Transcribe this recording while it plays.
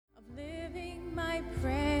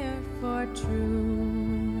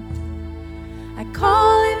truth. I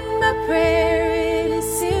call in my prayer, it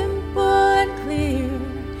is simple and clear.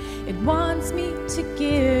 It wants me to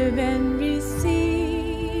give and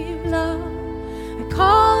receive love. I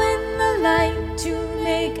call in the light to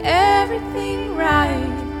make everything right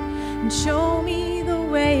and show me the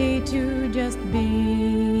way to just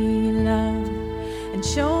be love, and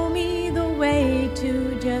show me the way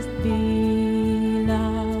to just be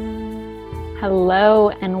love. Hello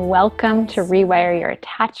and welcome to Rewire Your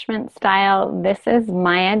Attachment Style. This is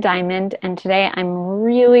Maya Diamond, and today I'm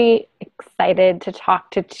really excited to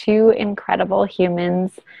talk to two incredible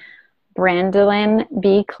humans, Brandolyn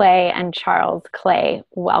B. Clay and Charles Clay.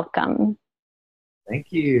 Welcome.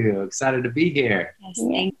 Thank you. Excited to be here. Yes,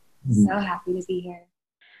 thank you. So happy to be here.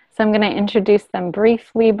 So I'm going to introduce them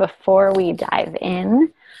briefly before we dive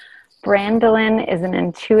in. Brandolyn is an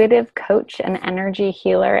intuitive coach and energy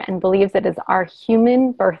healer and believes it is our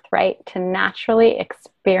human birthright to naturally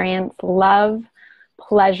experience love,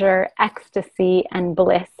 pleasure, ecstasy, and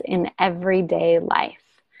bliss in everyday life.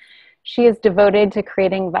 She is devoted to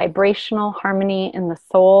creating vibrational harmony in the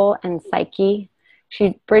soul and psyche.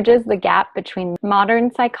 She bridges the gap between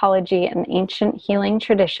modern psychology and ancient healing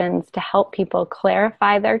traditions to help people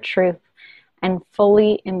clarify their truth and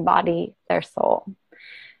fully embody their soul.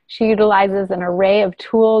 She utilizes an array of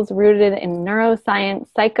tools rooted in neuroscience,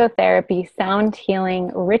 psychotherapy, sound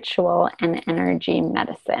healing, ritual, and energy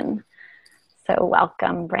medicine. So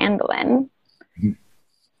welcome, Brandolyn.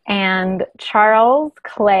 And Charles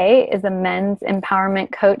Clay is a men's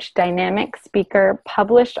empowerment coach, dynamic speaker,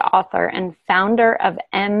 published author, and founder of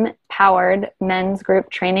Empowered Men's Group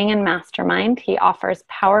Training and Mastermind. He offers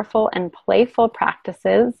powerful and playful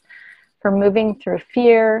practices for moving through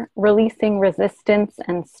fear, releasing resistance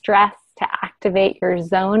and stress to activate your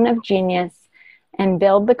zone of genius and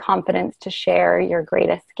build the confidence to share your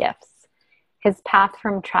greatest gifts. His path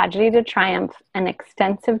from tragedy to triumph and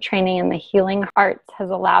extensive training in the healing arts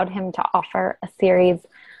has allowed him to offer a series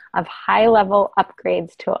of high-level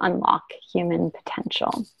upgrades to unlock human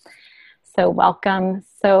potential. So welcome.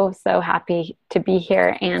 So happy to be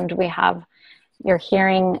here. And you're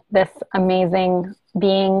hearing this amazing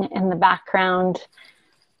being in the background.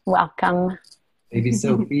 Welcome. Baby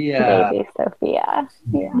Sophia. Baby Sophia.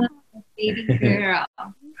 Yeah. Baby girl.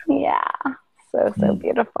 Yeah. So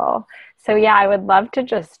beautiful. So I would love to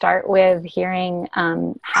just start with hearing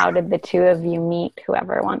how did the two of you meet?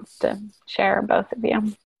 Whoever wants to share, both of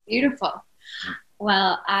you. Beautiful.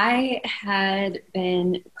 Well, I had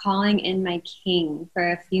been calling in my king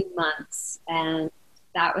for a few months, and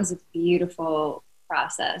that was a beautiful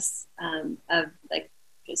process of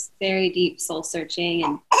just very deep soul searching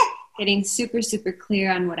and getting super, super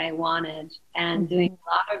clear on what I wanted, and doing a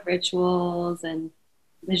lot of rituals and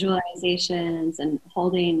visualizations and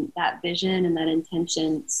holding that vision and that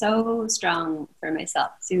intention so strong for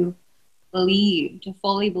myself to fully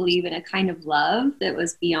believe in a kind of love that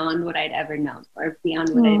was beyond what I'd ever known or beyond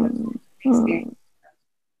what I'd ever experienced.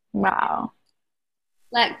 Wow.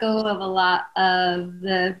 Let go of a lot of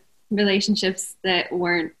the relationships that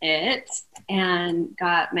weren't it, and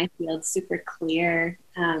got my field super clear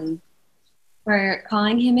for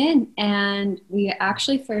calling him in. And we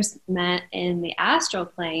actually first met in the astral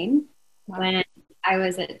plane when I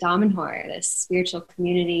was at Damanhur, this spiritual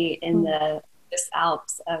community in the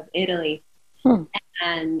Alps of Italy.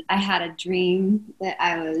 And I had a dream that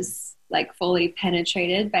I was fully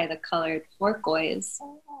penetrated by the color turquoise.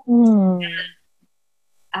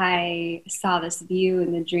 I saw this view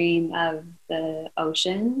in the dream of the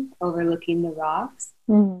ocean overlooking the rocks.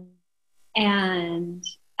 And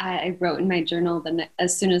I wrote in my journal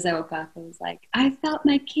as soon as I woke up, I was like, I felt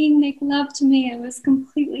my king make love to me. I was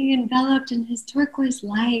completely enveloped in his turquoise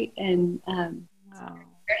light. And started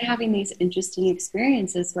having these interesting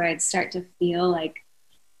experiences where I'd start to feel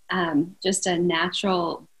just a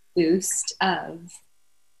natural boost of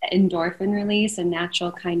endorphin release, a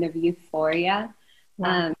natural kind of euphoria.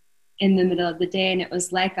 In the middle of the day, and it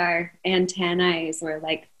was like our antennae were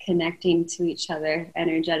connecting to each other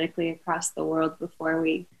energetically across the world before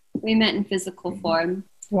we met in physical form.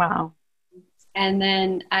 Wow. And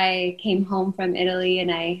then I came home from Italy and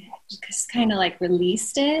I just kind of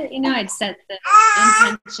released it. I'd set the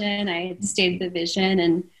intention, I had stated the vision,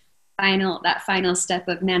 and that final step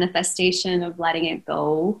of manifestation of letting it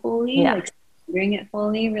go fully, surrendering it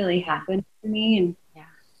fully, really happened for me. And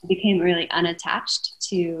became really unattached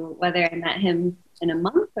to whether I met him in a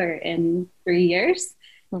month or in 3 years.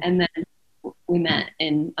 And then we met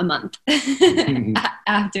in a month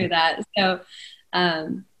after that. So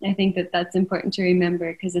I think that's important to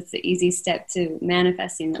remember, because it's the easy step to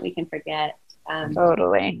manifesting that we can forget.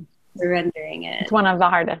 Totally. surrendering it. It's one of the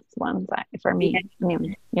hardest ones for me. I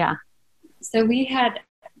mean, yeah. So we had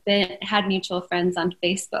mutual friends on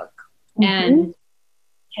Facebook, Mm-hmm. and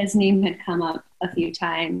his name had come up a few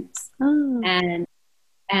times, and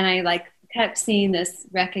I like kept seeing this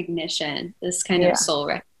recognition, this kind of soul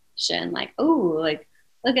recognition, like, oh, like,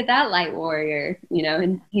 look at that light warrior, you know.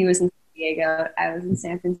 And he was in San Diego, I was in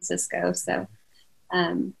San Francisco, so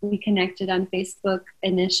we connected on Facebook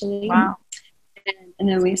initially. Wow. And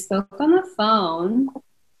then we spoke on the phone,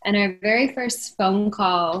 and our very first phone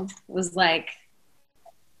call was like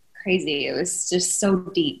crazy. It was just so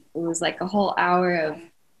deep. It was like a whole hour of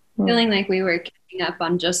feeling like we were catching up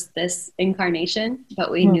on just this incarnation,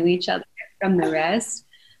 but we knew each other from the rest.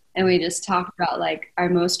 And we just talked about like our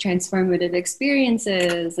most transformative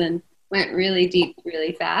experiences and went really deep,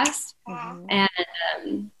 really fast. And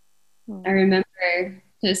I remember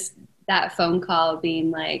just that phone call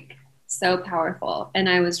being like so powerful. And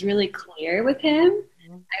I was really clear with him.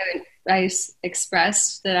 I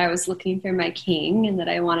expressed that I was looking for my king and that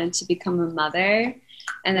I wanted to become a mother,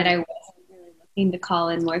 and that I wasn't really looking to call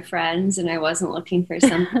in more friends, and I wasn't looking for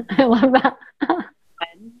something. I love that.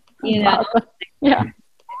 You know, yeah.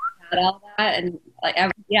 All that, and like,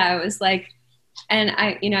 I was like, and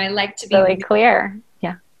I like to be really clear.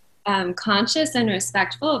 Yeah. Conscious and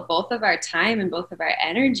respectful of both of our time and both of our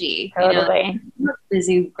energy. Totally. You know, I'm a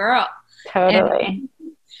busy girl. Totally. And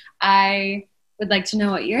I would like to know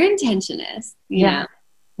what your intention is, you know?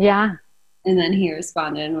 Yeah. And then he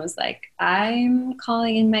responded and was like, I'm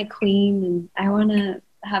calling in my queen and I want to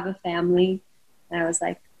have a family. And I was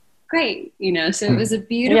like, great. You know, so it was a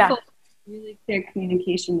beautiful, really clear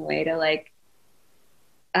communication way to like,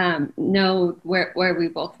 know where we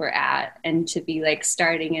both were at, and to be like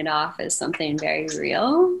starting it off as something very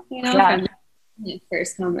real, you know, from the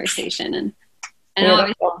first conversation. And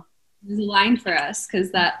always, it was a line for us,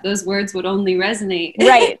 because those words would only resonate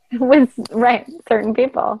with certain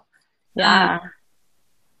people.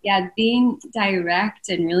 Being direct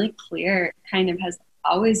and really clear kind of has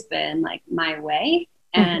always been like my way,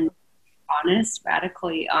 and honest,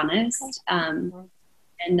 radically honest, and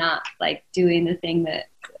not like doing the thing that,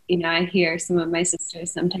 you know, I hear some of my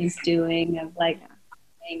sisters sometimes doing, of like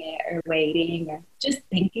saying it or waiting or just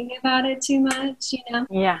thinking about it too much, you know?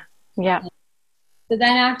 Yeah. So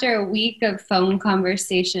then after a week of phone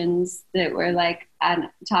conversations that were like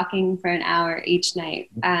talking for an hour each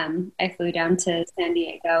night, I flew down to San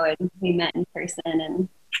Diego and we met in person, and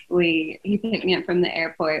he picked me up from the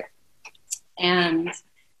airport, and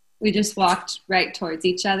we just walked right towards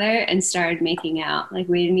each other and started making out. Like,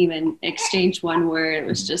 we didn't even exchange one word. It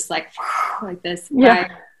was just like this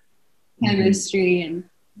chemistry. And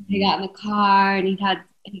he got in the car and he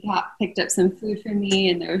picked up some food for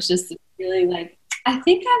me, and there was just a feeling like, I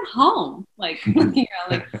think I'm home. Like, you know,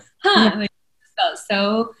 like, like, it felt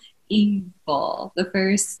so easeful. The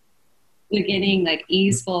first beginning, like,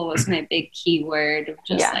 easeful was my big key word of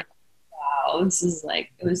just like, wow, this is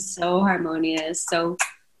like, it was so harmonious, so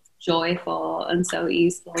joyful, and so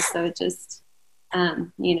easeful. So it just,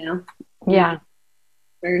 you know,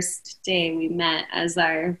 first day we met as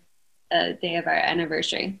our day of our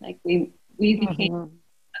anniversary. Like, we became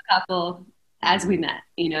a couple as we met,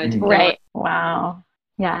 you know. Right. Wow.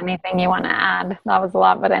 Yeah. Anything you want to add? That was a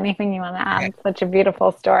lot, but anything you want to add? Such a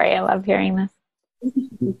beautiful story. I love hearing this.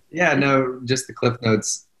 Yeah, no, just the cliff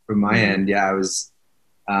notes from my end. I was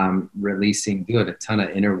doing a ton of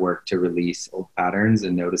inner work to release old patterns,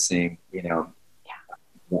 and noticing, you know,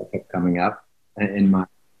 what kept coming up in my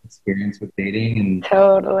experience with dating. And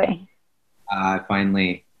totally. I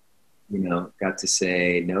finally, you know, got to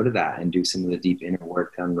say no to that and do some of the deep inner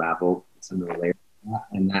work to unravel some of the layers of that.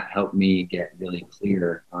 And that helped me get really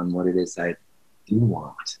clear on what it is I do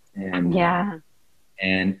want. And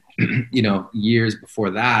and you know, years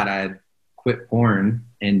before that, I had quit porn,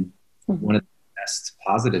 and one of the best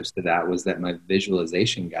positives to that was that my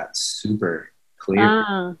visualization got super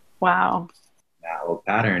clear. Wow. That old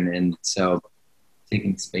pattern. And so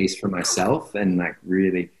taking space for myself and like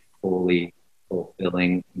really fully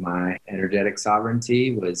fulfilling my energetic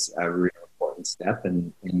sovereignty was a real important step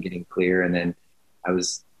in getting clear. And then I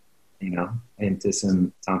was, you know, into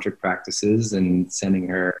some tantric practices and sending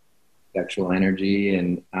her sexual energy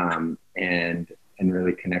and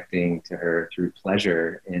really connecting to her through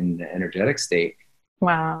pleasure in the energetic state.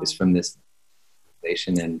 Wow. Just from this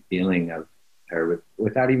sensation and feeling of her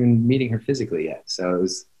without even meeting her physically yet. So it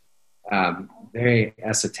was very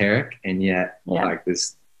esoteric, and yet like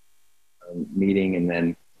this meeting. And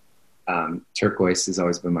then turquoise has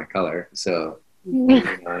always been my color. So you know,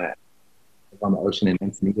 I was on the ocean in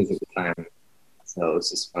Encinitas at the time. So it's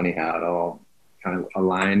just funny how it all kind of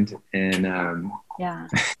aligned. And Yeah.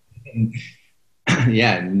 and,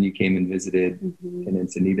 yeah, and then you came and visited in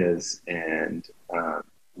Encinitas, and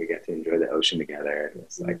we got to enjoy the ocean together. It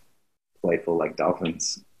was like playful like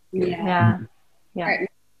dolphins. Yeah. At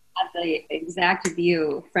the exact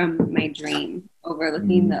view from my dream,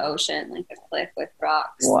 overlooking the ocean, like a cliff with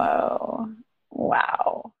rocks. Whoa.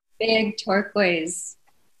 Wow. Big turquoise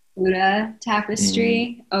Buddha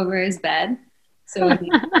tapestry over his bed. So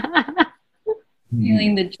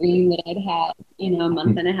feeling the dream that I'd had, a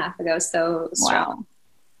month and a half ago. So strong. Wow.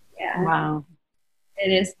 Yeah. Wow.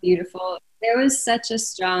 It is beautiful. There was such a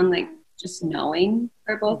strong, just knowing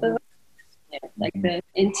for both of us. Like the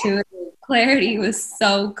intuitive clarity was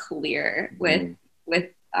so clear with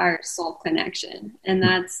our soul connection, and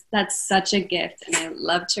that's such a gift. And I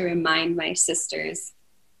love to remind my sisters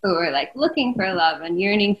who are like looking for love and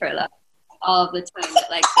yearning for love all of the time that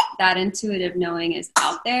that intuitive knowing is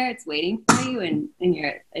out there. It's waiting for you, and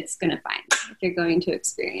it's gonna find you if you're going to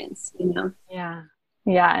experience.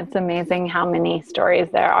 Yeah, it's amazing how many stories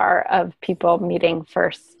there are of people meeting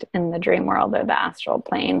first in the dream world or the astral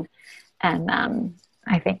plane. And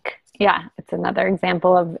I think, it's another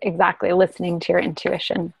example of exactly listening to your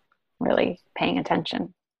intuition, really paying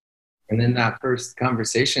attention. And then that first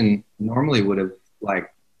conversation normally would have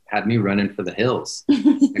had me running for the hills.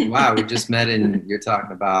 Wow, we just met and you're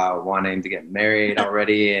talking about wanting to get married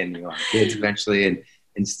already and you want kids eventually. And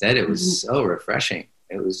instead it was so refreshing.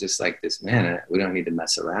 It was just like this, man, we don't need to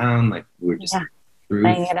mess around. We were just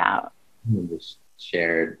laying it out. We just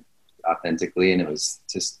shared authentically, and it was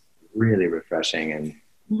just really refreshing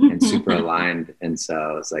and super aligned. And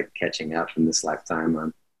so it's like catching up from this lifetime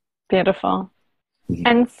on. Beautiful.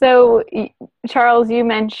 And so, Charles, you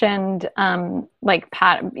mentioned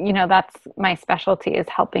that's my specialty, is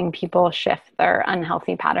helping people shift their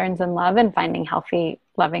unhealthy patterns in love and finding healthy,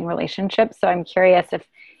 loving relationships. So I'm curious if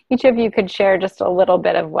each of you could share just a little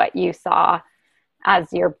bit of what you saw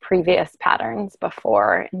as your previous patterns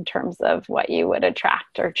before, in terms of what you would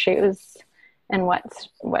attract or choose, and what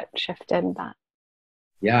shifted that.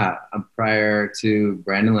 Yeah, prior to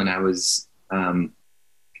Brandolin, I was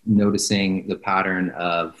noticing the pattern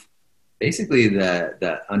of basically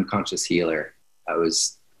the unconscious healer. I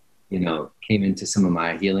was, came into some of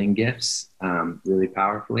my healing gifts really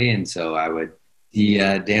powerfully. And so I would see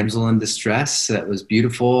a damsel in distress that was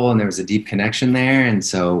beautiful, and there was a deep connection there. And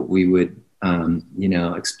so we would,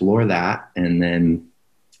 explore that. And then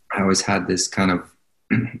I always had this kind of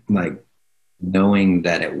knowing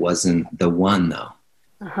that it wasn't the one though.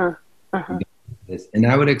 And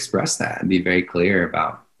I would express that and be very clear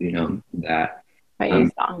about, that. What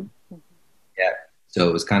you saw. Yeah. So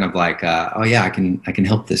it was kind of like, I can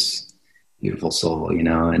help this beautiful soul,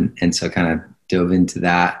 and so kind of dove into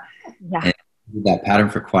that. Yeah. And that pattern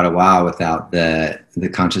for quite a while without the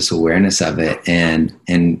conscious awareness of it, and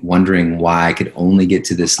wondering why I could only get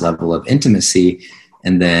to this level of intimacy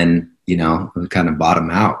and then, it would kind of bottom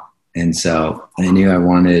out. And so I knew I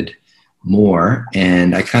wanted more,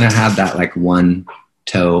 and I kind of had that one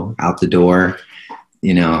toe out the door,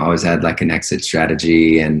 I always had an exit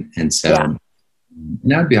strategy. And so,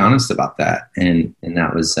 and I'd be honest about that. And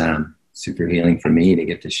that was super healing for me to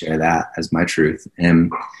get to share that as my truth.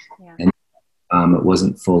 And it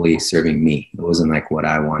wasn't fully serving me. It wasn't what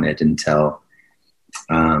I wanted until,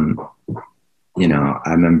 I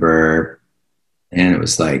remember, and it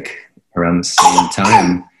was around the same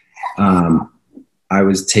time, I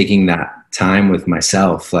was taking that time with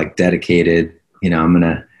myself, dedicated, I'm going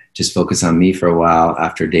to just focus on me for a while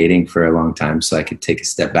after dating for a long time, so I could take a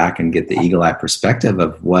step back and get the eagle eye perspective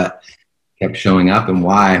of what kept showing up and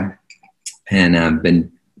why.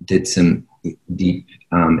 And did some deep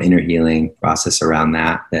inner healing process around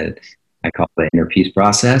that I call the inner peace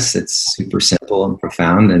process. It's super simple and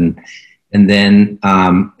profound. And then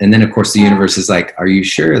of course the universe is are you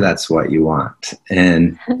sure that's what you want?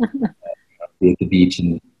 And be at the beach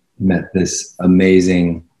and met this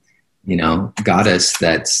amazing, goddess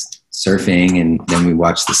that's surfing, and then we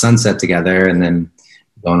watched the sunset together, and then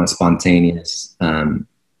go on a spontaneous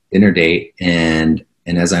dinner date. And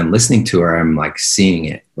as I'm listening to her, I'm seeing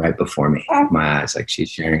it right before me, my eyes. She's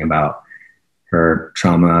sharing about her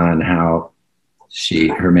trauma and how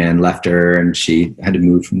her man left her and she had to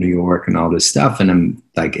move from New York and all this stuff. And I'm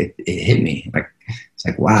it hit me. It's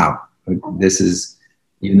wow, this is,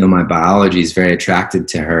 even though my biology is very attracted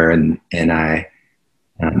to her and I,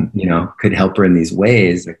 could help her in these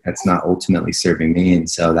ways, that's not ultimately serving me. And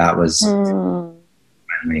so that was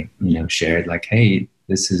finally, shared hey,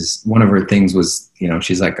 this is one of her things was,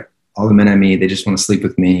 she's all the men I meet, they just want to sleep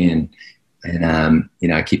with me. And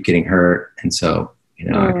I keep getting hurt. And so,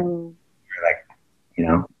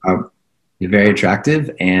 you're very attractive,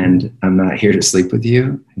 and I'm not here to sleep with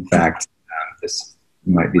you. In fact, this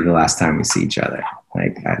might be the last time we see each other.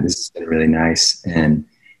 Like, this has been really nice, and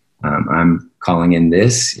I'm calling in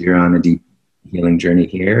this. You're on a deep healing journey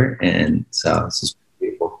here, and so this is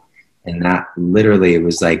beautiful. And that literally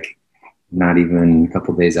was like not even a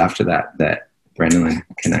couple of days after that Brandolyn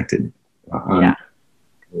connected. Yeah,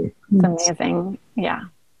 it's amazing. Yeah,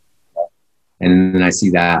 and then I see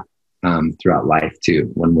that throughout life too,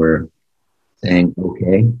 when we're saying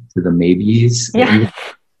okay to the maybes. Yeah.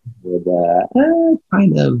 With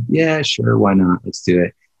kind of, yeah, sure, why not? Let's do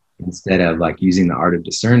it. Instead of like using the art of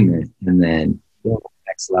discernment, and then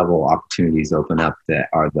next level opportunities open up that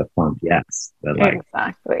are the funk yes. That like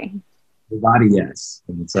exactly. The body yes.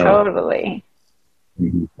 And so totally. A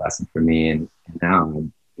huge lesson for me. And now,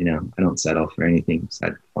 I don't settle for anything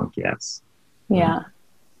besides funk yes. Yeah.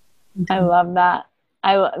 I love that.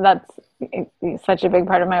 That's such a big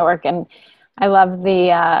part of my work. And I love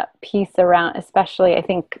the piece around, especially, I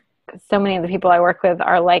think so many of the people I work with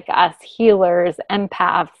are like us, healers,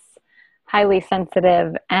 empaths, highly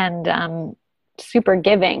sensitive, and super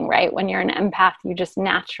giving, right? When you're an empath, you just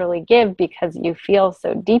naturally give because you feel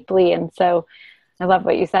so deeply. And so I love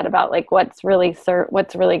what you said about like, what's really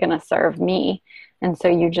going to serve me. And so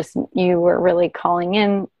you were really calling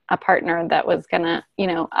in a partner that was going to,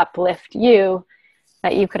 uplift you,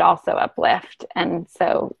 that you could also uplift. And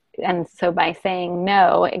so by saying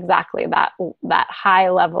no, exactly that high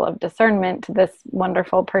level of discernment to this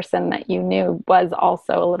wonderful person that you knew was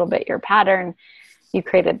also a little bit your pattern, you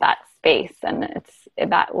created that space. And it's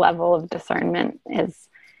that level of discernment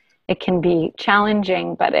it can be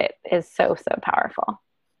challenging, but it is so, so powerful.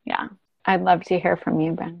 Yeah. I'd love to hear from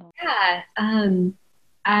you, Brandolyn. Yeah.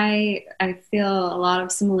 I feel a lot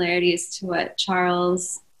of similarities to what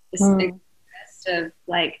Charles expressed of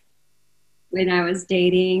like, when I was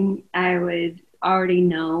dating, I would already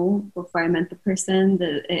know before I met the person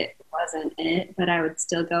that it wasn't it, but I would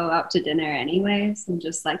still go out to dinner anyways and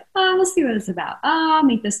just like, we'll see what it's about. I'll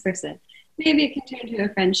meet this person. Maybe it can turn to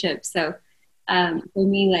a friendship. So for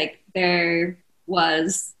me, like there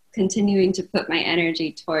was continuing to put my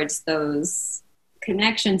energy towards those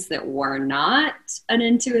connections that were not an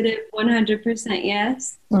intuitive 100%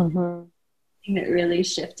 yes. Mm-hmm. That really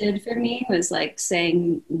shifted for me was like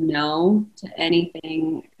saying no to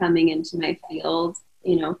anything coming into my field,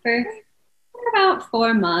 for about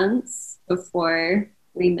 4 months before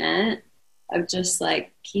we met, of just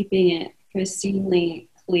like keeping it pristinely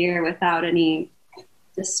clear without any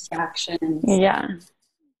distractions. Yeah.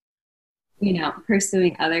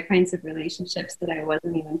 Pursuing other kinds of relationships that I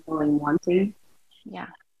wasn't even fully wanting. Yeah.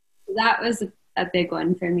 That was a big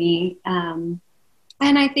one for me.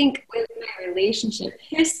 And I think with my relationship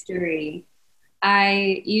history,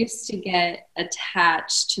 I used to get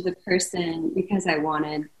attached to the person because I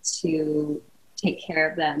wanted to take care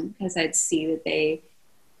of them, because I'd see that they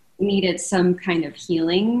needed some kind of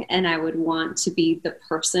healing, and I would want to be the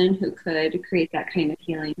person who could create that kind of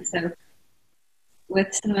healing. So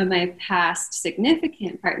with some of my past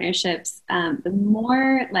significant partnerships, the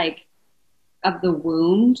more like of the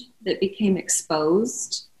wound that became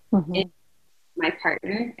exposed in my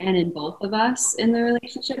partner and in both of us in the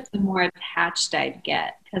relationship, the more attached I'd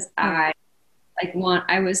get, because I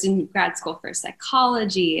was in grad school for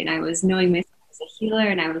psychology, and I was knowing myself as a healer,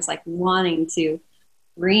 and I was like wanting to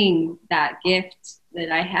bring that gift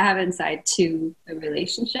that I have inside to the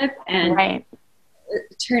relationship, and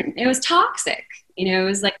it was toxic. It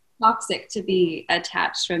was like toxic to be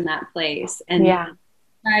attached from that place and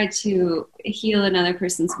try to heal another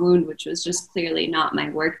person's wound, which was just clearly not my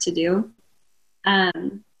work to do.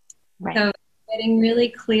 So getting really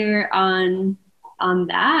clear on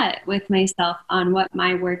that with myself, on what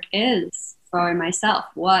my work is for myself,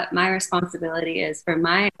 what my responsibility is for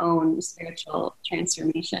my own spiritual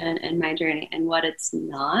transformation and my journey, and what it's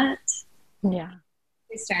not. Yeah.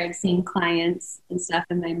 I started seeing clients and stuff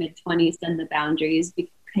in my mid-20s, and the boundaries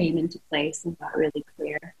came into place and got really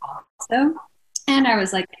clear also. And I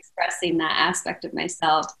was like expressing that aspect of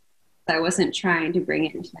myself. I wasn't trying to bring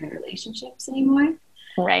it into my relationships anymore.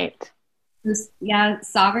 Right.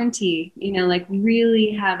 Sovereignty, like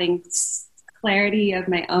really having clarity of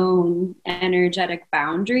my own energetic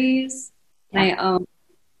boundaries, my own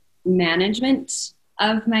management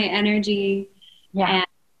of my energy, and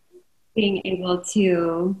being able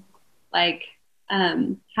to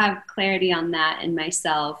have clarity on that in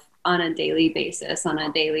myself on a daily basis, on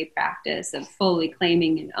a daily practice of fully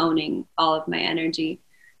claiming and owning all of my energy.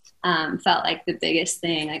 Felt like the biggest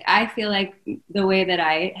thing. Like, I feel like the way that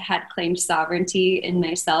I had claimed sovereignty in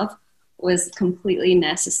myself was completely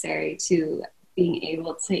necessary to being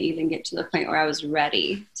able to even get to the point where I was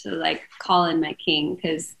ready to like call in my king.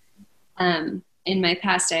 Because in my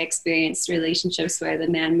past, I experienced relationships where the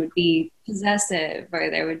man would be possessive, or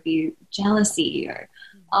there would be jealousy, or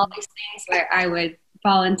all these things where I would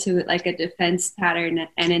fall into like a defense pattern.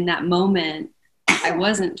 And in that moment, I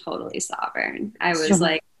wasn't totally sovereign. I was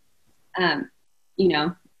like,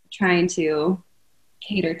 trying to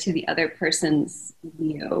cater to the other person's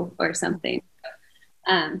view or something.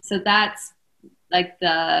 So that's like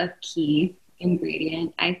the key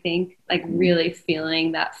ingredient, I think, like really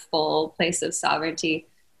feeling that full place of sovereignty,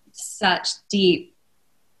 such deep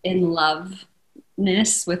in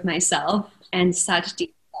loveness with myself, and such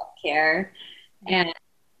deep self-care, and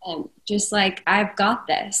just like, I've got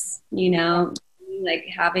this, like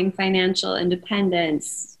having financial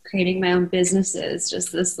independence, creating my own businesses,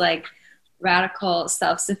 just this like radical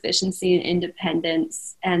self-sufficiency and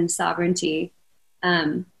independence and sovereignty.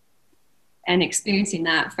 And experiencing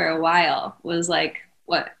that for a while was like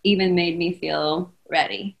what even made me feel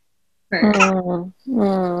ready for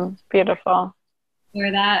beautiful.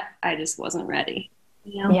 For that, I just wasn't ready.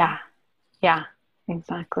 Yeah,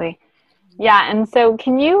 exactly. Yeah. And so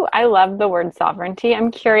I love the word sovereignty.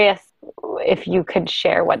 I'm curious if you could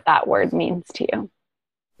share what that word means to you.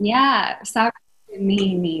 Yeah. Sovereignty to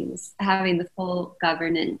me means having the full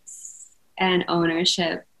governance and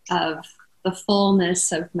ownership of the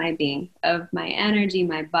fullness of my being, of my energy,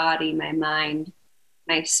 my body, my mind,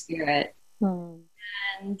 my spirit,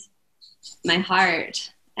 and my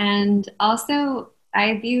heart. And also,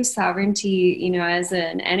 I view sovereignty, as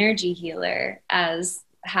an energy healer, as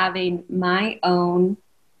having my own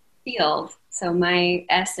field. So my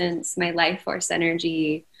essence, my life force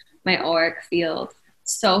energy, my auric field,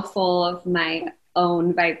 so full of my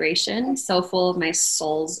own vibration, so full of my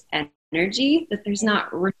soul's energy that there's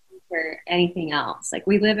not room for anything else. Like,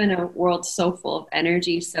 we live in a world so full of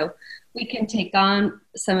energy, so we can take on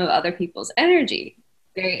some of other people's energy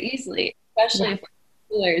very easily, especially if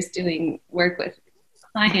healers doing work with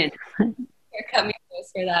clients are coming to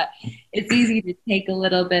us for that. It's easy to take a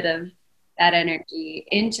little bit of that energy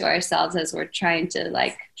into ourselves as we're trying to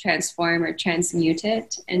like transform or transmute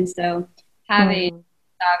it. And so having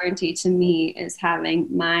sovereignty to me is having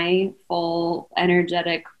my full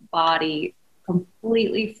energetic body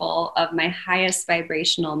completely full of my highest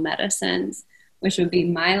vibrational medicines, which would be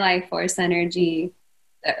my life force energy,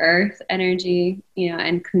 the earth energy,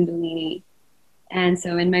 and Kundalini. And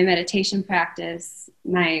so in my meditation practice,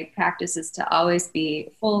 my practice is to always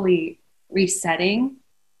be fully resetting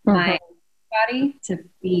my body to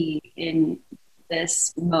be in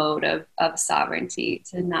this mode of sovereignty,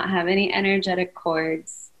 to not have any energetic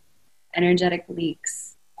cords, energetic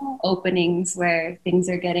leaks, openings where things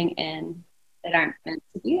are getting in that aren't meant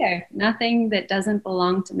to be there. Nothing that doesn't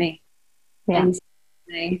belong to me and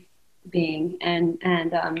my being, and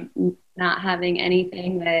not having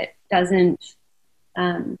anything that doesn't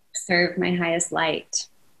serve my highest light.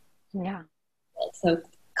 Yeah. So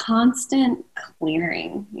constant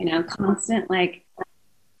clearing, constant like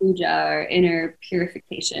puja or inner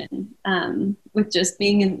purification, with just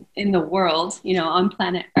being in the world, on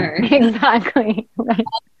planet Earth. Exactly. Right.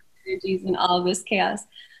 All the energies and all of this chaos.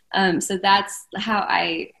 So that's how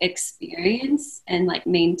I experience and like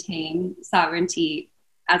maintain sovereignty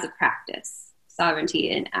as a practice, sovereignty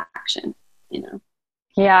in action,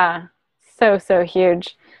 Yeah. So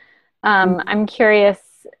huge. I'm curious,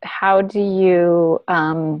 how do you,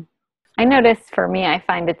 I notice for me, I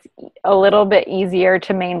find it's a little bit easier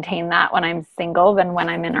to maintain that when I'm single than when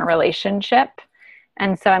I'm in a relationship.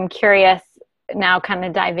 And so I'm curious now, kind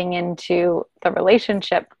of diving into the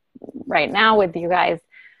relationship right now with you guys.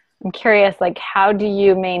 I'm curious, like, how do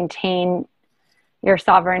you maintain your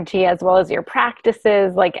sovereignty as well as your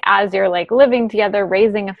practices, like as you're like living together,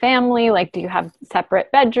 raising a family? Like, do you have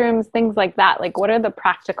separate bedrooms, things like that? Like, what are the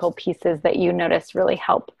practical pieces that you notice really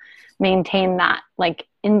help maintain that like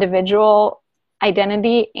individual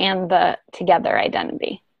identity and the together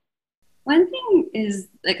identity? One thing is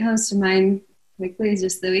that comes to mind quickly is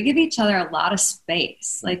just that we give each other a lot of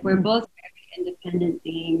space. Like, we're both very independent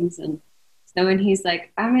beings, and so when he's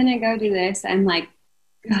like, I'm gonna go do this, I'm like,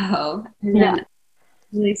 go. And then I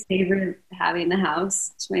really savor having the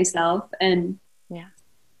house to myself. And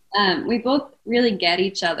we both really get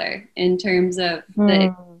each other in terms of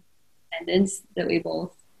the independence that we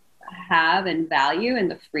both have and value,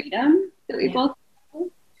 and the freedom that we both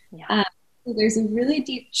have. So there's a really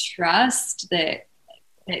deep trust that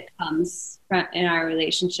comes from in our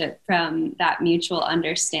relationship from that mutual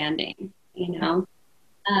understanding,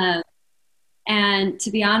 And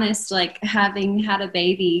to be honest, like having had a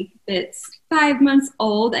baby that's 5 months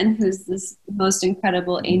old and who's this most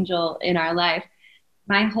incredible angel in our life,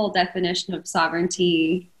 my whole definition of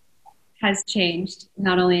sovereignty has changed,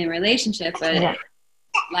 not only in relationship, but in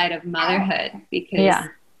light of motherhood, because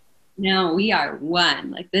now we are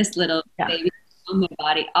one. Like this little baby on my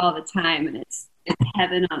body all the time, and it's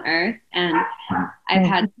heaven on earth. And I've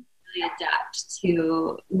had to really adapt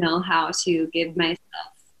to know how to give myself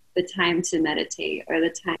the time to meditate, or the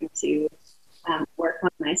time to work on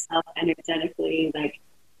myself energetically, like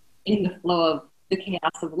in the flow of the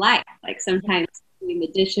chaos of life. Like sometimes doing the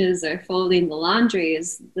dishes or folding the laundry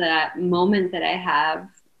is that moment that I have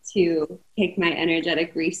to take my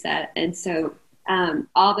energetic reset. And so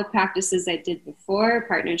all the practices I did before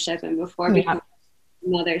partnership and before becoming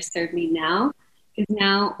mother serve me now. Because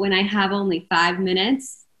now when I have only 5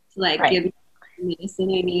 minutes to like give me the medicine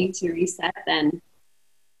I need to reset, then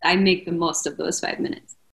I make the most of those 5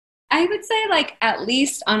 minutes. I would say like at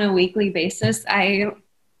least on a weekly basis, I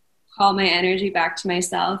call my energy back to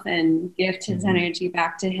myself and gift his energy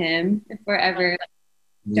back to him if we're ever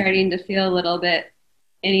starting to feel a little bit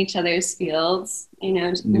in each other's fields, you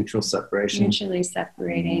know, mutually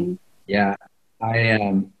separating. Yeah.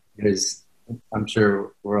 I'm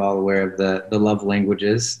sure we're all aware of the love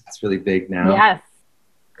languages. It's really big now. Yes.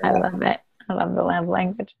 I love it. I love the love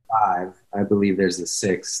language. 5, I believe there's a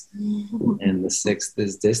 6th, and the 6th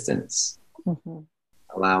is distance,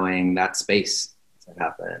 allowing that space to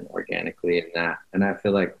happen organically in that. And I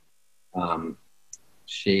feel like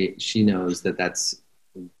she knows that that's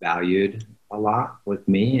valued a lot with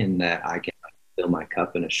me, and that I can fill my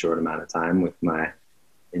cup in a short amount of time with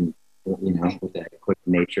with a quick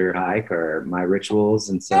nature hike or my rituals.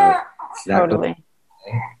 And so that goes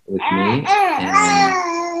with me,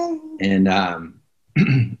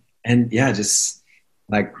 and yeah, just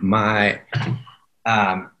like my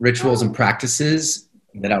rituals and practices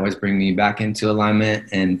that always bring me back into alignment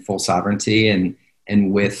and full sovereignty, and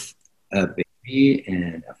with a baby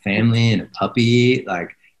and a family and a puppy,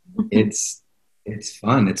 like it's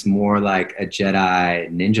fun. It's more like a Jedi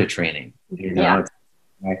ninja training, you know. It's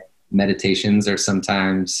my meditations are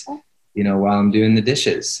sometimes, you know, while I'm doing the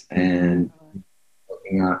dishes and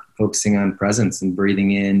focusing on presence and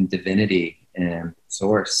breathing in divinity and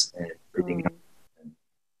source and breathing out.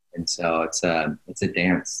 And so it's a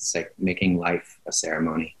dance. It's like making life a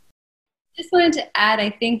ceremony. Just wanted to add, I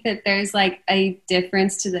think that there's like a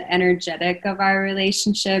difference to the energetic of our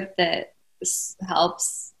relationship that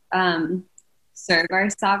helps serve our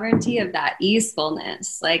sovereignty, of that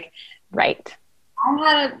easefulness. Like,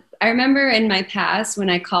 I remember in my past when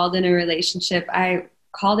I called in a relationship, I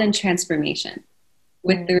called in transformation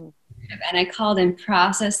with the relationship, and I called in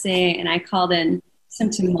processing, and I called in some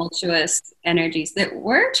tumultuous energies that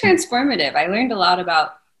were transformative. I learned a lot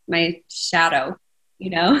about my shadow, you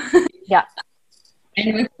know? Yeah.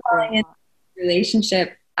 And with calling in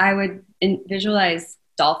relationship, I would visualize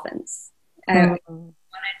dolphins. I wanted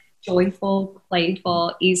joyful,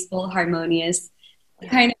 playful, easeful, harmonious, the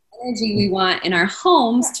kind of energy we want in our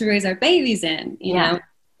homes to raise our babies in, you know?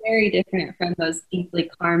 Very different from those deeply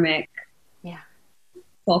karmic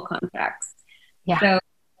soul contracts. Yeah. So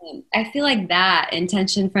I feel like that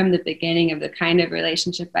intention from the beginning of the kind of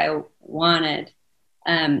relationship I wanted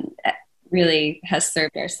really has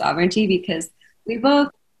served our sovereignty, because we both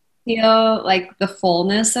feel like the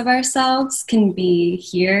fullness of ourselves can be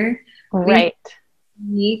here. Right.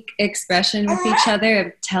 Unique expression with each other,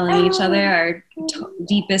 of telling each other our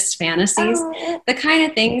deepest fantasies, the kind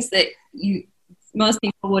of things that most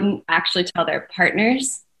people wouldn't actually tell their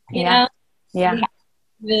partners, you know? Yeah. We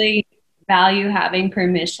really value having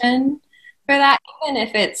permission for that, even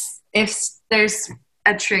if there's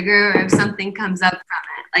a trigger or if something comes up from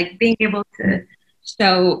it, like being able to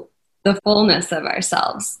show the fullness of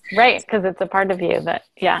ourselves. Right, because it's a part of you that,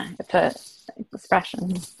 it's a expression.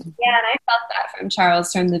 Yeah, and I felt that from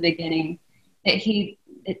Charles from the beginning, that he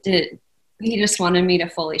just wanted me to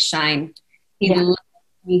fully shine. He loved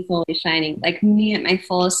me fully shining, like me at my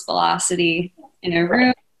fullest velocity in a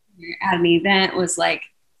room at an event was like,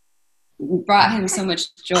 brought him so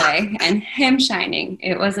much joy, and him shining,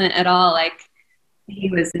 it wasn't at all like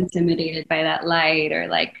he was intimidated by that light or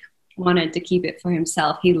like wanted to keep it for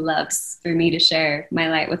himself. He loves for me to share my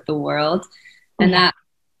light with the world, and that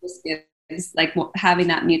just gives, like, having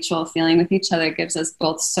that mutual feeling with each other gives us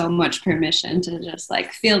both so much permission to just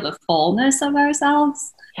like feel the fullness of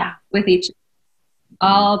ourselves with each other.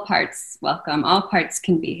 All parts welcome, all parts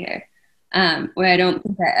can be here. Where I don't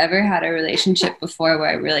think I ever had a relationship before where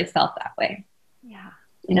I really felt that way. Yeah.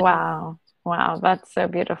 You know? Wow. That's so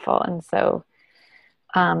beautiful and so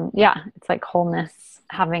it's like wholeness,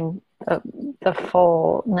 having the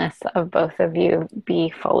fullness of both of you be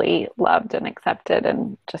fully loved and accepted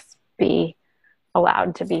and just be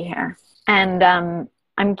allowed to be here. And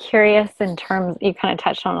I'm curious in terms, you kind of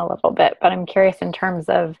touched on a little bit, but I'm curious in terms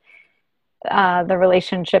of the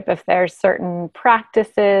relationship, if there's certain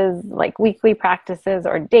practices, like weekly practices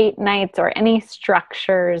or date nights or any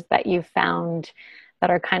structures that you found that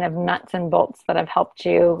are kind of nuts and bolts that have helped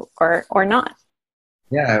you or not.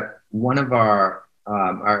 Yeah, one of our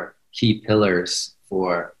key pillars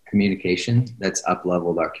for communication that's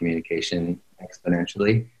up-leveled our communication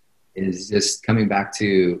exponentially is just coming back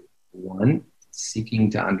to one, seeking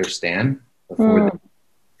to understand before they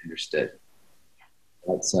understood.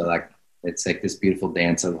 Right? So like, it's like this beautiful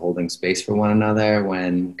dance of holding space for one another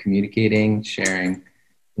when communicating, sharing,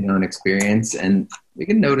 an experience. And we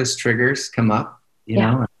can notice triggers come up, you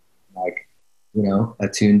know, like,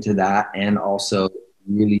 attuned to that, and also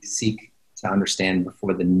really seek to understand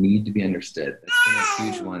before the need to be understood. That's been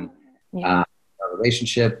a huge one. Our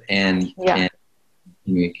relationship and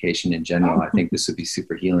communication in general. I think this would be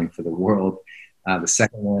super healing for the world. The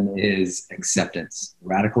second one is acceptance,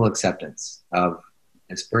 radical acceptance of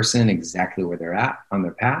this person exactly where they're at on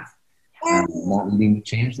their path, not needing to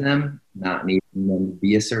change them, not needing them to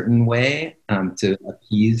be a certain way to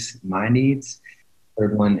appease my needs.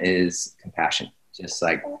 Third one is compassion. Just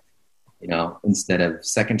like, instead of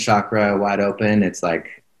second chakra wide open, it's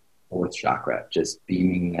like fourth chakra, just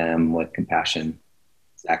beaming them with compassion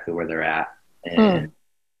exactly where they're at, and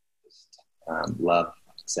love,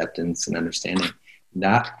 acceptance, and understanding.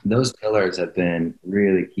 Those pillars have been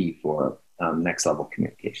really key for next level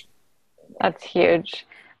communication. That's huge.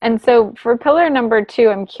 And so for pillar number 2,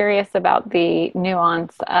 I'm curious about the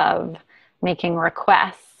nuance of making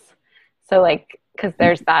requests. So like, because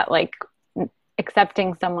there's that like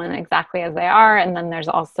accepting someone exactly as they are, and then there's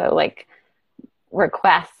also like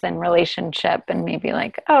requests and relationship, and maybe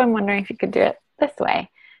like, oh, I'm wondering if you could do it this way.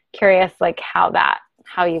 Curious like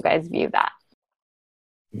how you guys view that.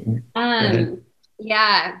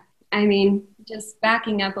 Yeah, I mean, just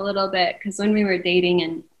backing up a little bit, because when we were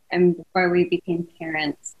dating and before we became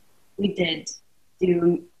parents, we did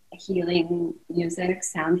do healing music,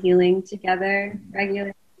 sound healing together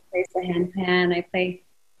regularly. He plays the handpan, I play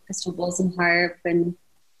crystal bowls and harp, and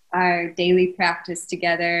our daily practice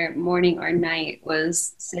together, morning or night,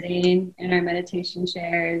 was sitting in our meditation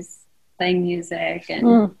chairs, playing music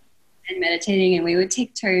and meditating, and we would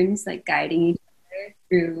take turns like guiding each other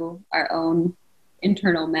through our own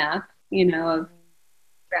internal map, of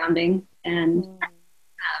grounding and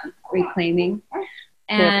reclaiming.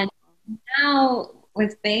 And now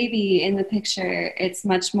with baby in the picture, it's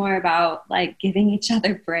much more about like giving each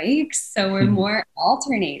other breaks. So we're more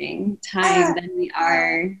alternating time than we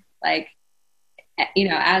are like,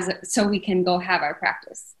 so we can go have our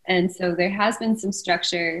practice. And so there has been some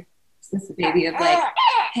structure since the baby of like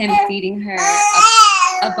him feeding her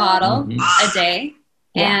a bottle a day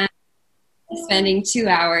and spending 2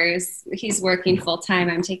 hours. He's working full time.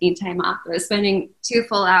 I'm taking time off. But spending 2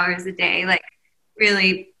 full hours a day, like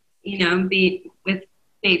really, be with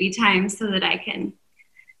baby time so that I can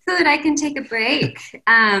take a break.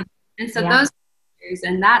 And so those,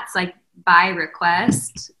 and that's like by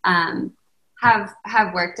request,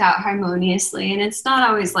 have worked out harmoniously. And it's not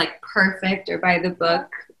always like perfect or by the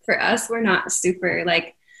book. For us, we're not super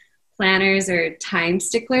like planners or time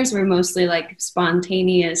sticklers. We're mostly like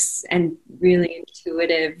spontaneous and really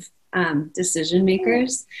intuitive decision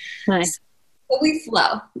makers. Nice. So we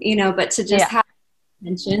flow, but to just have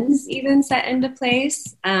intentions even set into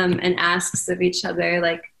place and asks of each other,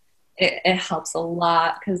 like it helps a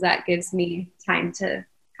lot, because that gives me time to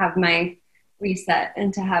have my reset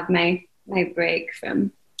and to have my break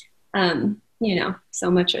from so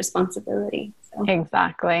much responsibility. So.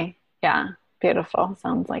 Exactly. Yeah. Beautiful.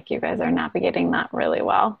 Sounds like you guys are navigating that really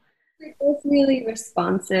well. We're both really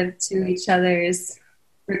responsive to each other's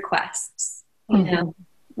requests, And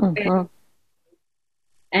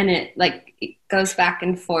it goes back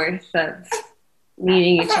and forth of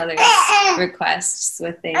meeting each other's requests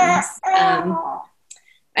with things.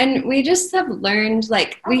 And we just have learned,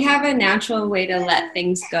 like, we have a natural way to let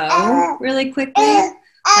things go really quickly.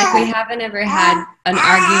 Like, we haven't ever had an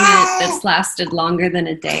argument that's lasted longer than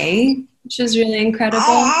a day, which is really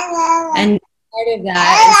incredible. And part of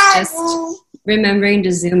that is just remembering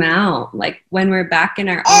to zoom out. Like, when we're back in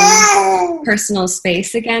our own personal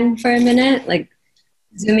space again for a minute, like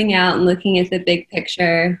zooming out and looking at the big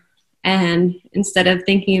picture, and instead of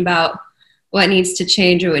thinking about what needs to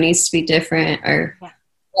change or what needs to be different or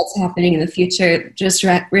what's happening in the future, just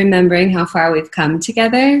remembering how far we've come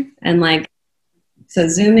together and like So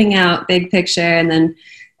zooming out, big picture, and then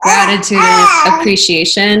gratitude and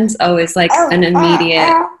appreciation is always like an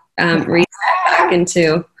immediate reset back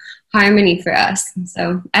into harmony for us.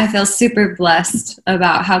 So I feel super blessed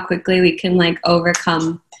about how quickly we can like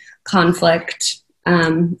overcome conflict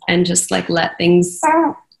and just like let things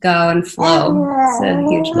go and flow. It's a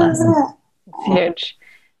huge blessing. It's huge.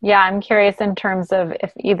 Yeah, I'm curious in terms of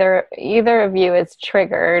if either of you is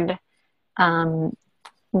triggered, how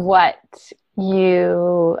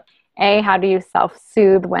do you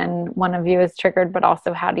self-soothe when one of you is triggered, but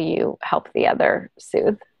also how do you help the other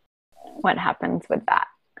soothe? What happens with that?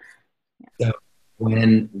 So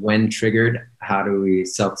when triggered, how do we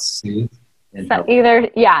self-soothe? So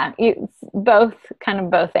both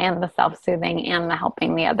and the self-soothing and the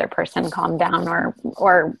helping the other person calm down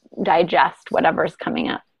or digest whatever's coming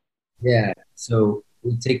up. Yeah. So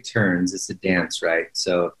we take turns. It's a dance, right?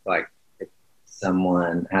 So if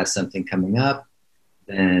someone has something coming up,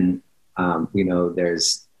 then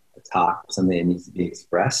there's a talk, something that needs to be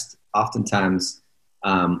expressed. Oftentimes,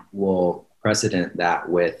 we'll precedent that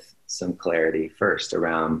with some clarity first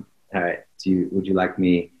around, all right, would you like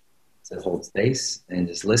me to hold space and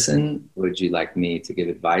just listen? Would you like me to give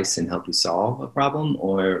advice and help you solve a problem,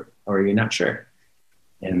 or are you not sure?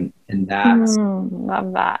 And that's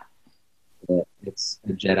love that. It's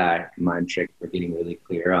a Jedi mind trick for getting really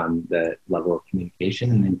clear on the level of communication,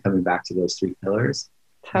 and then coming back to those 3 pillars.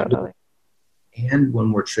 Totally. And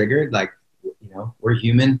when we're triggered, we're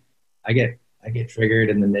human. I get triggered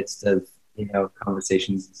in the midst of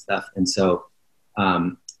conversations and stuff, and so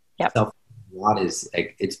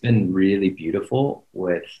it's been really beautiful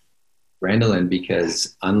with Brandolyn,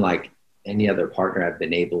 because unlike any other partner, I've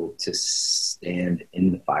been able to stand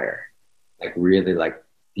in the fire, really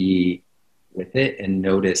be with it and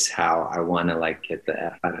notice how I want to get the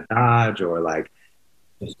F out of Dodge, or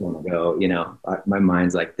just want to go, my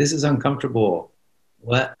mind's this is uncomfortable.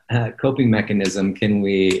 What coping mechanism can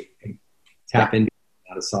we tap into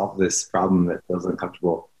how to solve this problem that feels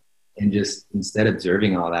uncomfortable? And just instead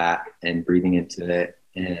observing all that and breathing into it.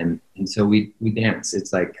 And so we dance.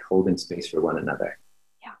 It's like holding space for one another.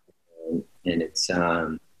 Yeah. And it's,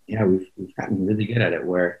 we've gotten really good at it,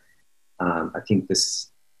 where I think this,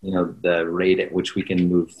 the rate at which we can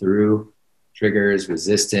move through triggers,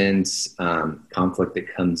 resistance, conflict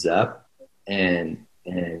that comes up, and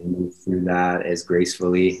move through that as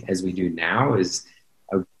gracefully as we do now is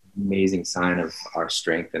an amazing sign of our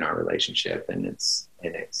strength in our relationship.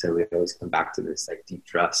 So we always come back to this deep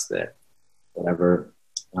trust that whatever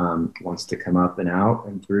wants to come up and out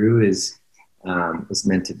and through is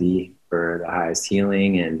meant to be for the highest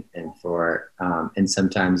healing, and for and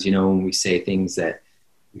sometimes when we say things that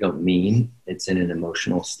we don't mean, it's in an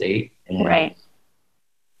emotional state, and right.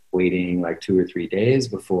 Waiting 2 or 3 days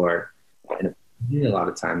before, and a lot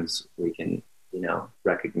of times we can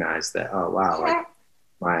recognize that, oh wow,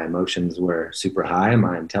 my emotions were super high,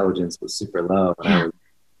 my intelligence was super low, and I was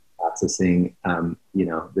processing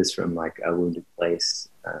this from a wounded place,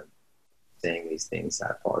 saying these things,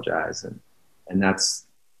 I apologize, and that's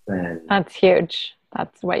huge.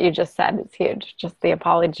 That's what you just said. It's huge. Just the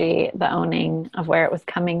apology, the owning of where it was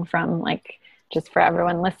coming from, just for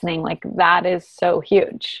everyone listening, that is so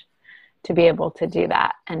huge to be able to do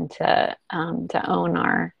that, and to own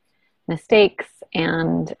our mistakes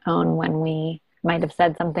and own when we might have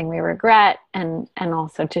said something we regret, and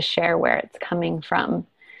also to share where it's coming from,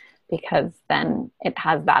 because then it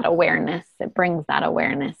has that awareness, it brings that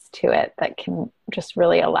awareness to it that can just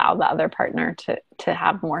really allow the other partner to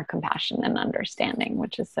have more compassion and understanding,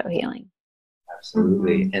 which is so healing.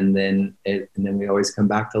 Absolutely. Mm-hmm. And then we always come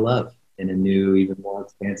back to love in a new, even more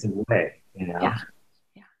expansive way, Yeah.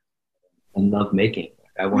 And love making.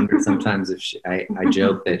 I wonder sometimes if I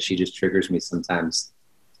joke that she just triggers me sometimes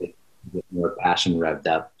to get more passion revved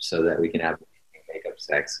up so that we can have makeup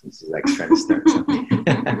sex. She's trying to start something.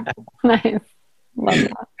 Nice. Love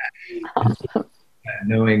that. Awesome.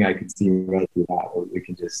 Knowing I can see right through that, we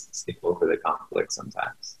can just skip over the conflict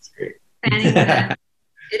sometimes. It's great.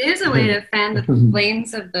 It is a way to fan the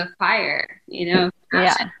flames of the fire, Yeah.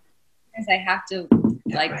 Because I have to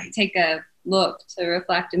take a look to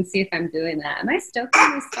reflect and see if I'm doing that. Am I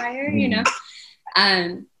stoking this fire?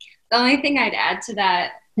 The only thing I'd add to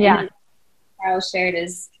that, Carl shared,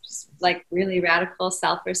 is just really radical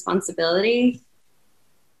self-responsibility.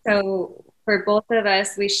 So for both of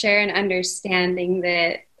us, we share an understanding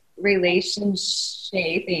that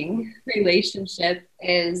relationship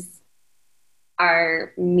is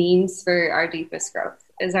our means for our deepest growth,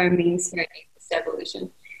 is our means for our deepest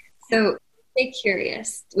evolution. So stay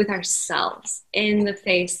curious with ourselves in the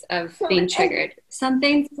face of being triggered.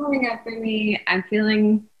 Something's coming up for me. I'm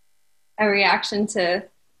feeling a reaction to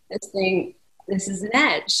this thing. This is an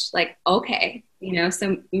edge. Like, okay,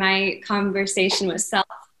 so my conversation with self,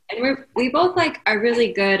 and we both are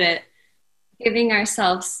really good at giving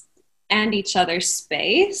ourselves and each other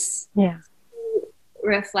space. Yeah. To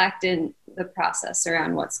reflect in the process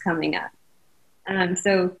around what's coming up.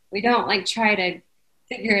 So we don't try to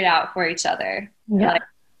figure it out for each other. Yeah.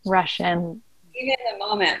 Rush in. Even in the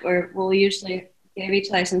moment where we'll usually give each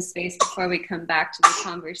other some space before we come back to the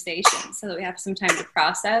conversation so that we have some time to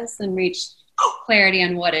process and reach clarity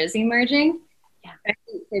on what is emerging. Yeah. I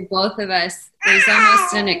think for both of us, there's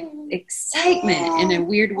almost an excitement in a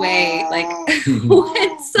weird way,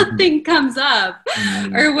 when something comes up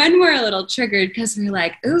or when we're a little triggered because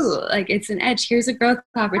we're ooh, it's an edge. Here's a growth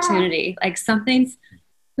opportunity. Something's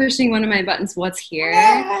pushing one of my buttons. What's here?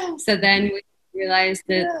 So then we realize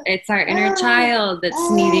that it's our inner child that's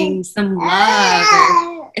needing some love,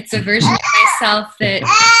 or it's a version of myself that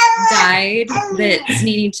died that's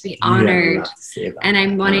needing to be honored. And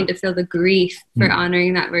I'm wanting to feel the grief for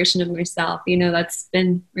honoring that version of myself. That's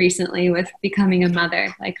been recently with becoming a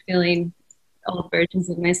mother, feeling old versions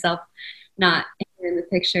of myself not in the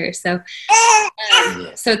picture. So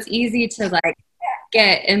it's easy to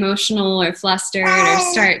get emotional or flustered or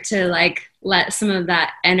start to let some of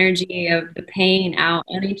that energy of the pain out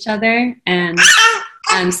on each other. And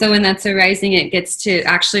so when that's arising, it gets to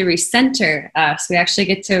actually recenter us. We actually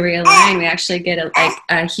get to realign. We actually get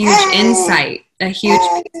a huge insight, a huge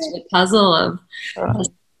piece to the puzzle of the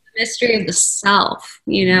mystery of the self,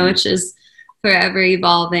 which is forever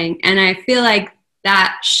evolving. And I feel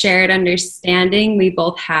that shared understanding we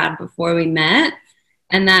both had before we met.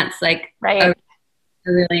 And that's right.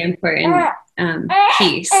 A really important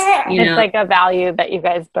piece. It's a value that you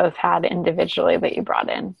guys both had individually that you brought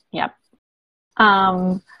in. Yep.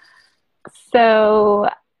 So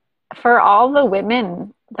for all the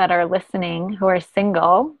women that are listening who are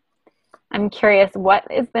single, I'm curious, what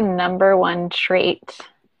is the number one trait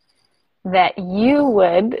that you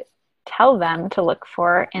would tell them to look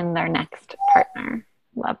for in their next partner?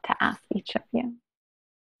 Love to ask each of you.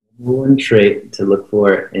 One trait to look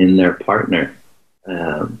for in their partner.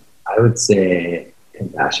 I would say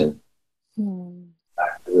compassion.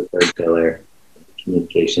 Back to the third pillar,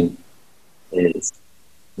 communication, is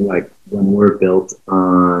when we're built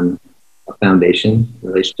on a foundation,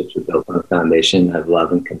 relationships are built on a foundation of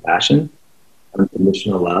love and compassion,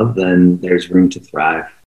 unconditional love, then there's room to thrive.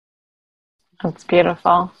 That's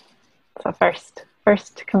beautiful. So first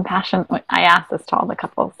compassion. I asked this to all the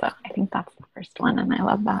couples, so I think that's the first one, and I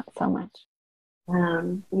love that so much.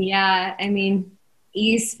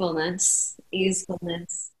 Easefulness.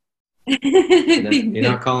 You're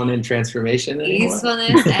not calling in transformation anymore?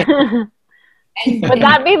 Easefulness. Would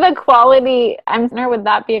that be the quality? Would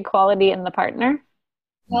that be a quality in the partner?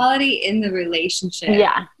 Quality in the relationship.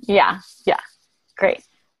 Yeah. Great.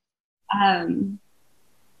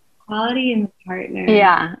 Quality in the partner.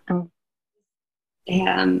 Yeah.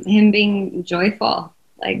 Him being joyful,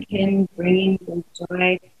 him bringing the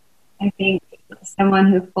joy. I think someone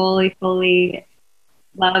who fully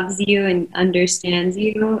loves you and understands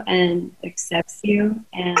you and accepts you,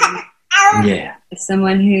 and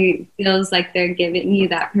someone who feels like they're giving you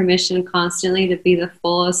that permission constantly to be the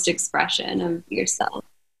fullest expression of yourself.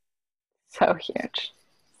 So huge.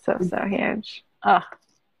 So huge. Oh,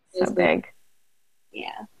 so big.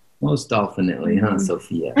 Yeah. Most definitely, huh,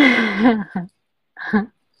 Sophia?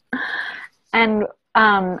 And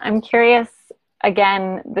I'm curious,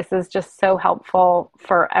 again, this is just so helpful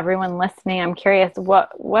for everyone listening. I'm curious,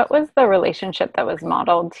 what was the relationship that was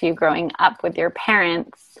modeled to you growing up with your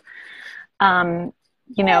parents? What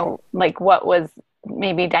was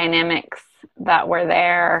maybe dynamics that were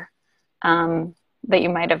there that you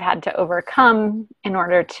might have had to overcome in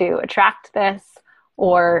order to attract this,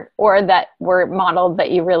 or that were modeled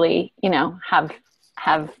that you really, have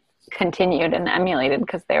continued and emulated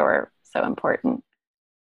because they were so important?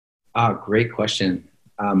 Great question.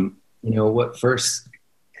 What first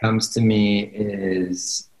comes to me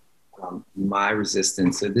is my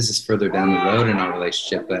resistance. So this is further down the road in our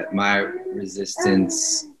relationship, but my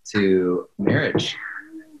resistance to marriage.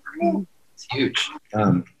 It's huge.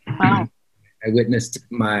 Wow. I witnessed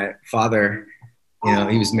my father,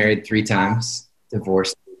 he was married 3 times,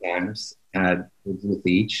 divorced 3 times, had kids with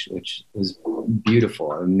each, which was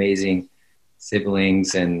beautiful, amazing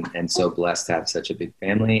siblings, and so blessed to have such a big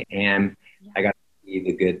family. And I got to see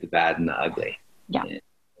the good, the bad, and the ugly in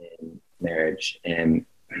marriage and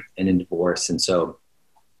in divorce. And so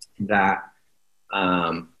that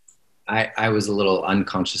I I was a little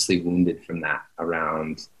unconsciously wounded from that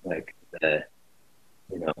around like the,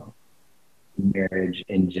 you know, marriage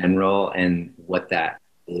in general and what that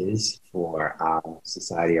is for our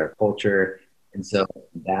society, our culture. And so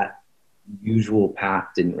that usual path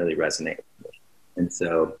didn't really resonate with me. And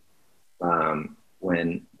so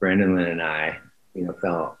when Brandon and I, you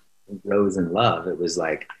know, rose in love, it was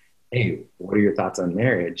like, hey, what are your thoughts on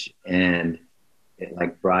marriage? And it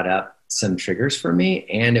like brought up some triggers for me.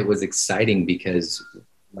 And it was exciting because,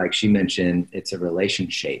 like she mentioned, it's a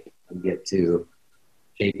relationship. We get to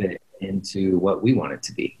shape it into what we want it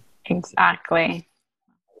to be. Exactly.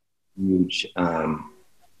 Huge,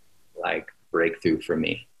 like breakthrough for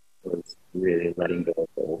me was really letting go of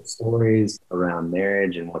the old stories around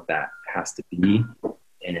marriage and what that has to be.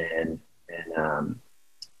 And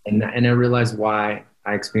I realized why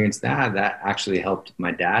I experienced that actually helped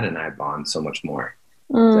my dad and I bond so much more.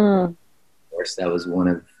 So, of course, that was one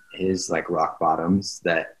of his like rock bottoms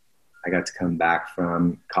that I got to come back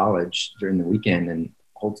from college during the weekend and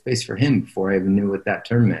hold space for him before I even knew what that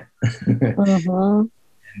term meant.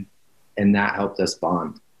 And that helped us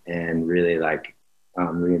bond and really like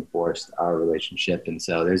reinforced our relationship. And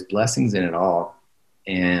so there's blessings in it all.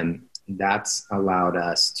 And that's allowed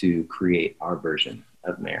us to create our version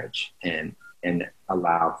of marriage and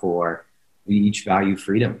allow for, we each value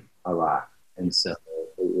freedom a lot. And so it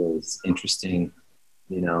was interesting,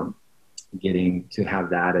 you know, getting to have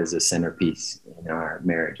that as a centerpiece in our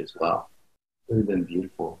marriage as well. It's really been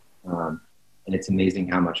beautiful. And it's amazing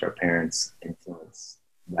how much our parents influence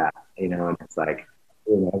that, you know, and it's like,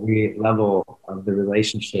 in every level of the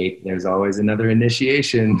relationship, there's always another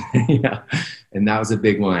initiation, you know, and that was a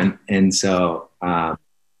big one. And so,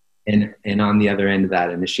 and on the other end of that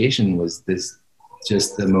initiation was this,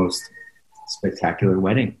 just the most spectacular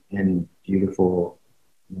wedding and beautiful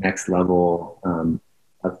next level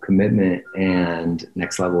of commitment and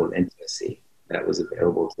next level of intimacy that was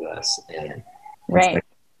available to us. And right.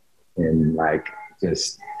 And like,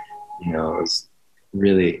 just, you know, it was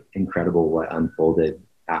really incredible what unfolded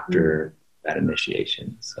after that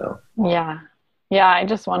initiation. So yeah, I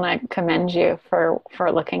just want to commend you for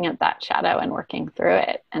looking at that shadow and working through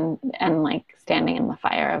it and like standing in the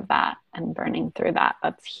fire of that and burning through that.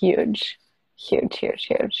 That's huge.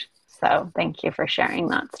 So thank you for sharing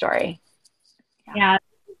that story. Yeah, it's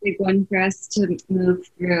a big one for us to move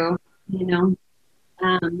through, you know.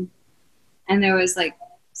 And there was like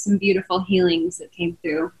some beautiful healings that came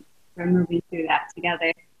through from moving through that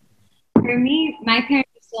together. For me, my parents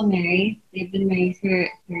are still married. They've been married for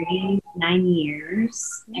 39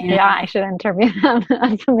 years. Yeah, I should interview them.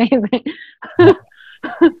 That's amazing.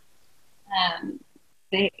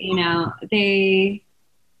 They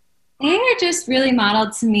are just really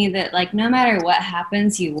modeled to me that like no matter what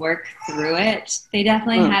happens, you work through it. They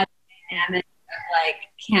definitely had a dynamic of like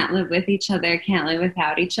can't live with each other, can't live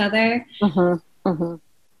without each other.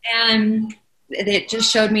 And it just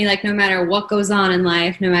showed me like no matter what goes on in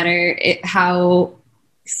life, no matter how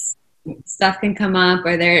stuff can come up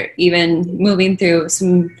or they're even moving through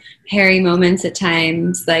some hairy moments at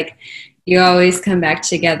times, like you always come back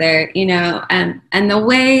together, you know, and the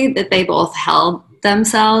way that they both held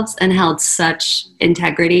themselves and held such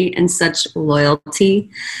integrity and such loyalty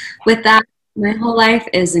with that my whole life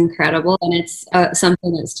is incredible. And it's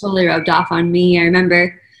something that's totally rubbed off on me. I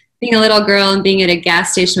remember being a little girl and being at a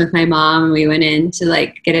gas station with my mom, and we went in to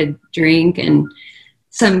like get a drink, and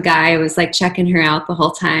some guy was like checking her out the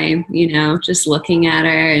whole time, you know, just looking at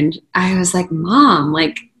her. And I was like, Mom,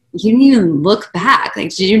 like you didn't even look back. Like,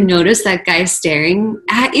 did you notice that guy staring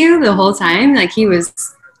at you the whole time? Like he was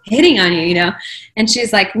hitting on you, you know? And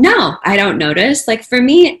she's like, no, I don't notice. Like for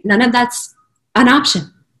me, none of that's an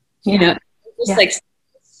option, you know, just like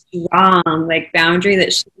strong, like boundary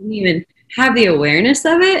that she didn't even have the awareness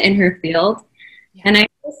of it in her field. And I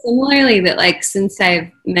feel similarly that like since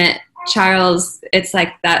I've met Charles, it's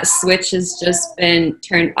like that switch has just been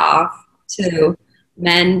turned off to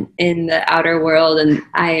men in the outer world, and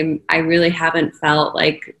I really haven't felt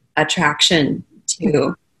like attraction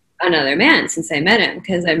to another man since I met him,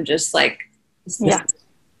 because I'm just like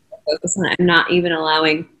focus on it. I'm not even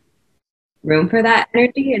allowing room for that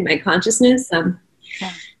energy in my consciousness. So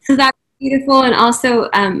that's beautiful. And also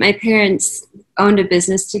my parents owned a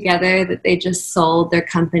business together that they just sold their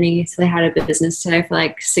company. So they had a business together for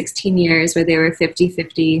like 16 years where they were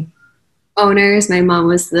 50-50 owners. My mom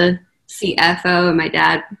was the CFO and my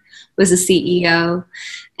dad was a CEO.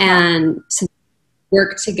 And so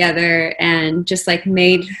worked together and just like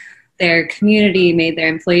made their community, made their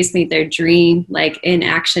employees, made their dream like in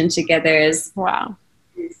action together as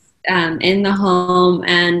in the home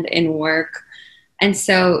and in work. And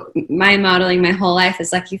so my modeling my whole life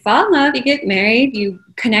is like, you fall in love, you get married, you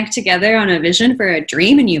connect together on a vision for a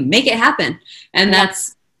dream, and you make it happen. And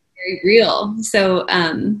that's very real. So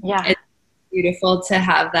it's beautiful to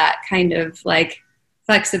have that kind of like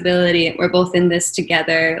flexibility. We're both in this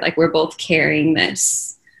together. Like we're both carrying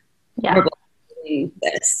this. Yeah. We're both doing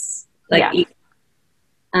this. Like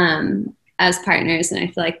as partners. And I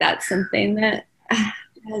feel like that's something that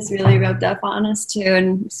has really rubbed up on us too,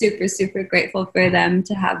 and super, super grateful for them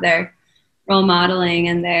to have their role modeling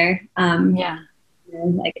and their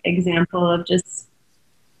like example of just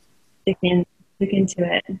sticking to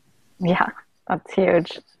it. Yeah, that's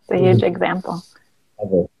huge. It's a huge example.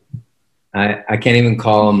 I can't even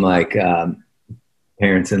call them like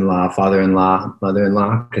parents-in-law, father-in-law,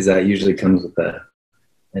 mother-in-law, because that usually comes with a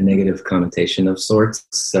negative connotation of sorts.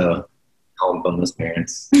 So call them bonus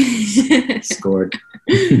parents. Scored.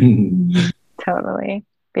 Totally.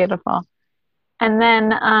 Beautiful. And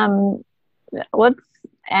then let's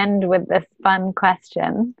end with this fun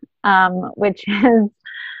question, which is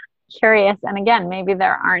curious. And again, maybe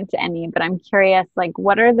there aren't any, but I'm curious, like,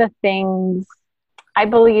 what are the things, I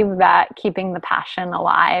believe that keeping the passion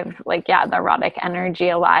alive, like, the erotic energy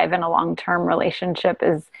alive in a long-term relationship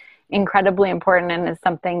is incredibly important, and is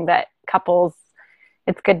something that couples,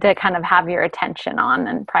 it's good to kind of have your attention on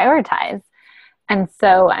and prioritize. And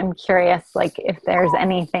so I'm curious, like, if there's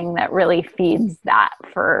anything that really feeds that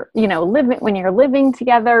for, when you're living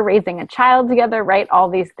together, raising a child together, right? All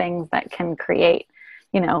these things that can create,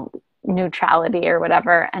 neutrality or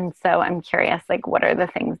whatever. And so I'm curious, like, what are the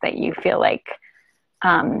things that you feel like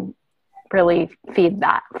really feed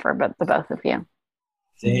that for the both of you?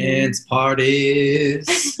 Dance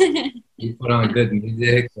parties. You put on good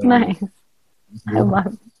music. Nice. I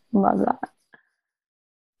love that.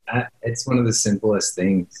 It's one of the simplest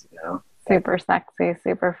things, Super sexy,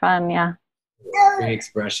 super fun, yeah. Free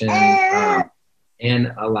expression,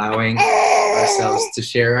 and allowing ourselves to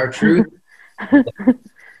share our truth,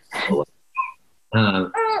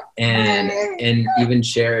 and even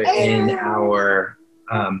share it in our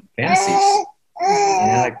fantasies,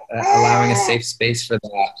 allowing a safe space for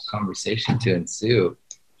that conversation to ensue.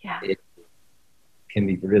 Yeah, it can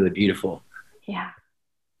be really beautiful. Yeah.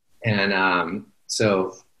 And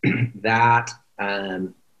so that,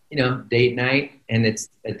 date night, and it's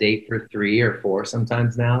a date for 3 or 4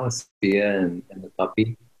 sometimes now, Sophia and the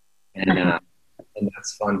puppy. And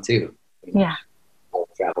that's fun too. Yeah.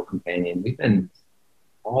 Travel companion. We've been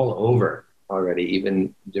all over already,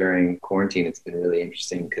 even during quarantine. It's been really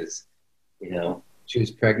interesting because, she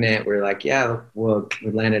was pregnant. We're like,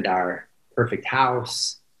 we landed our perfect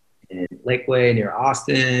house in Lakeway near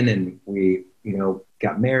Austin, and we,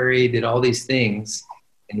 got married, did all these things,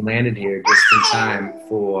 and landed here just in time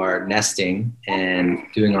for nesting and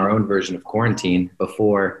doing our own version of quarantine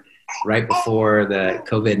right before the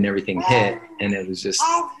COVID and everything hit. And it was just,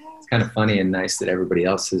 it's kind of funny and nice that everybody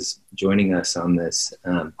else is joining us on this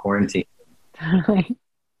quarantine.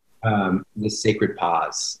 This sacred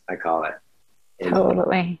pause, I call it.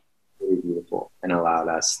 Totally. Really beautiful, and allowed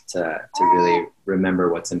us to really remember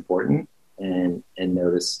what's important and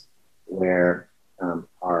notice where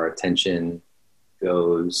our attention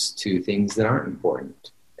goes to things that aren't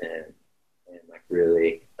important, and like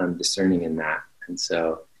really discerning in that. And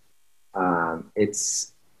so I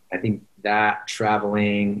think that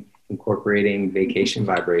traveling, incorporating vacation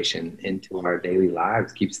vibration into our daily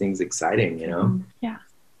lives keeps things exciting, Yeah.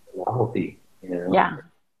 Novelty, Yeah.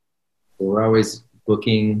 We're always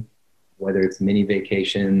booking, whether it's mini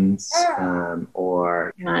vacations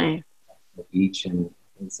or nice. The beach in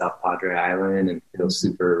South Padre Island, and feel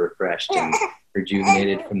super refreshed and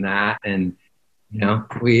rejuvenated from that. And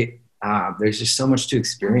there's just so much to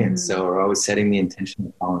experience. So we're always setting the intention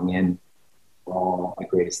of calling in all the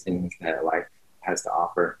greatest things that life has to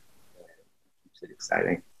offer. It's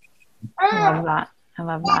exciting. I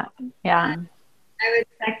love that. Yeah. I would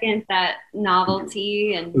second that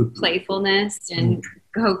novelty and playfulness and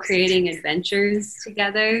co-creating adventures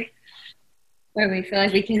together, where we feel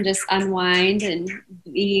like we can just unwind and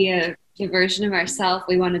be the version of ourselves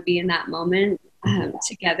we want to be in that moment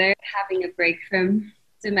together. Having a break from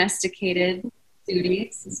domesticated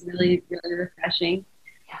duties is really, really refreshing.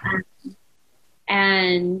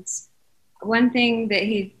 And one thing that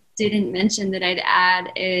he didn't mention that I'd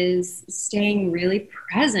add is staying really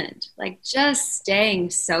present, like just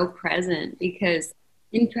staying so present, because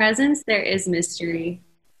in presence there is mystery.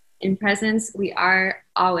 In presence we are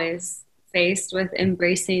always faced with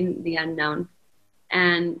embracing the unknown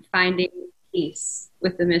and finding peace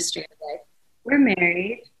with the mystery of life. We're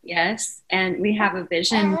married, yes, and we have a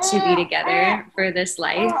vision to be together for this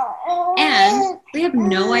life, and we we have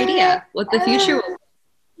no idea what the future will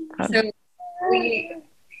be. So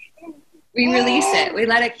we release it. We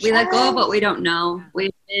let go of what we don't know.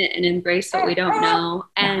 We admit and embrace what we don't know.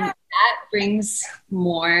 And that brings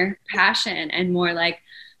more passion and more like,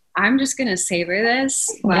 I'm just going to savor this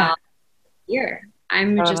while here.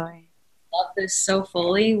 I'm just love this so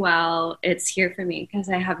fully while it's here for me, because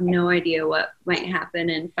I have no idea what might happen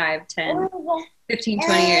in 5, 10, 15,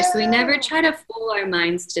 20 years. So we never try to fool our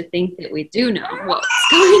minds to think that we do know what's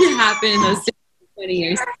going to happen in those 15, 20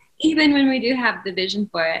 years, even when we do have the vision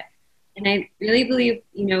for it. And I really believe,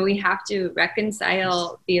 we have to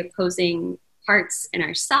reconcile the opposing parts in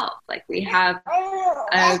ourselves. Like we have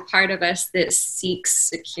a part of us that seeks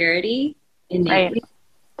security innately.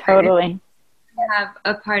 Right. Totally. We have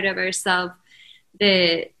a part of ourselves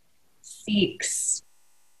that seeks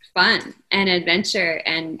fun and adventure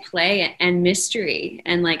and play and mystery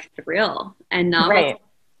and like thrill and novelty. Right.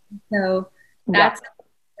 So that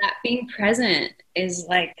being present is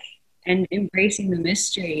like, and embracing the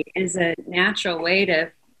mystery is a natural way to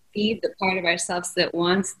feed the part of ourselves that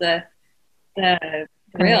wants the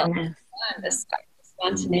thrill, the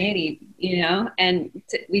spontaneity, and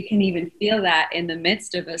we can even feel that in the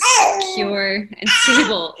midst of a secure and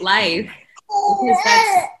stable life, because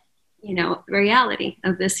that's, reality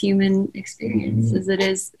of this human experience. Is it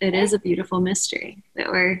is a beautiful mystery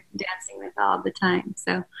that we're dancing with all the time.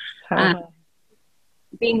 So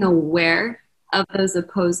being aware of those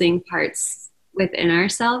opposing parts within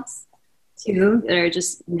ourselves too, that are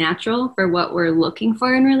just natural for what we're looking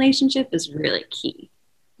for in relationship, is really key.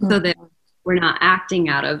 So that we're not acting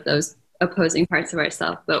out of those opposing parts of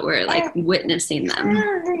ourselves, but we're like witnessing them.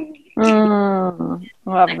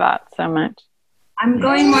 Love that so much. I'm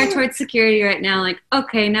going more towards security right now. Like,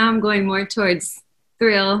 okay, now I'm going more towards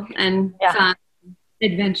thrill and fun,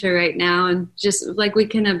 adventure right now. And just like we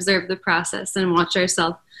can observe the process and watch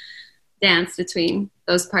ourselves dance between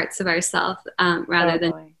those parts of ourselves rather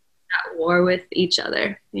than at war with each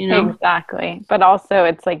other, Exactly. But also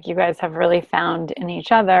it's like you guys have really found in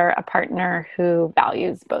each other a partner who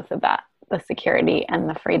values both of that, the security and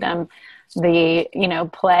the freedom, the,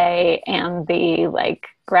 play and the like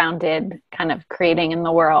grounded kind of creating in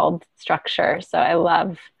the world structure. So I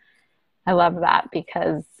love that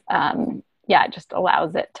because, it just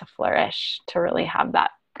allows it to flourish, to really have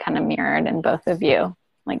that kind of mirrored in both of you,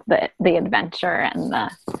 like the adventure and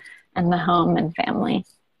the home and family.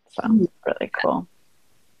 So really cool.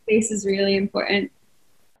 Space is really important.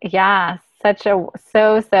 Yeah, so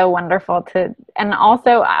wonderful and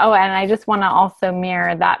also, and I just want to also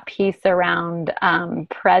mirror that piece around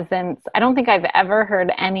presence. I don't think I've ever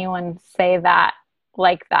heard anyone say that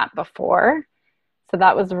like that before. So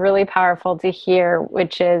that was really powerful to hear,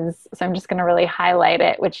 so I'm just going to really highlight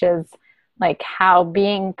it, which is like how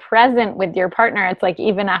being present with your partner, it's like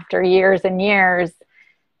even after years and years,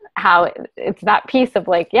 how it's that piece of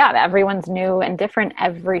like, everyone's new and different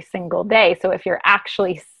every single day. So if you're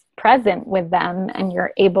actually present with them and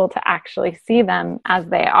you're able to actually see them as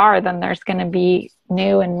they are, then there's going to be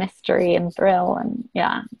new and mystery and thrill. And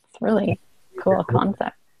it's really cool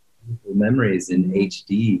concept. Memories in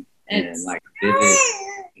HD and like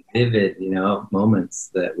vivid, moments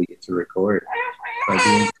that we get to record.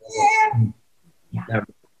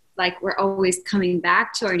 Like we're always coming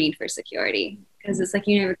back to our need for security, because it's like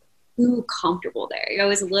you're never too comfortable there. You're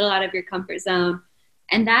always a little out of your comfort zone.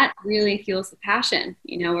 And that really fuels the passion.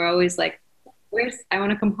 We're always like, I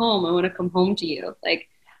want to come home. I want to come home to you. Like,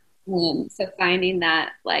 so finding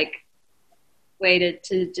that like way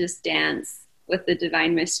to just dance with the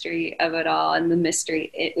divine mystery of it all and the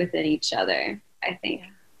mystery within each other, I think.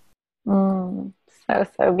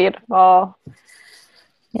 So beautiful.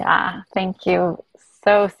 Yeah. Thank you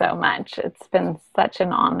so much. It's been such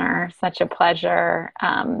an honor, such a pleasure.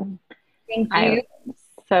 Thank you. I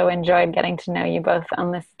so enjoyed getting to know you both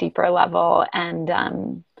on this deeper level,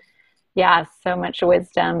 and so much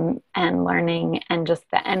wisdom and learning, and just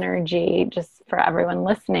the energy, just for everyone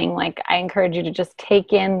listening. Like, I encourage you to just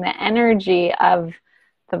take in the energy of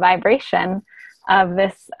the vibration of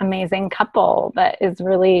this amazing couple that is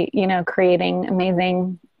really, creating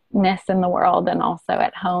amazingness in the world and also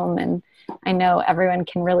at home. And I know everyone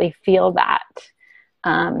can really feel that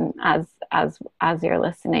as you're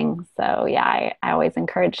listening. So I always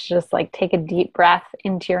encourage to just like take a deep breath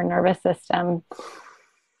into your nervous system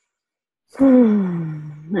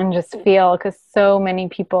and just feel, because so many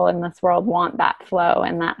people in this world want that flow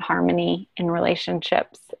and that harmony in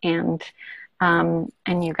relationships, and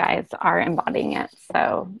you guys are embodying it.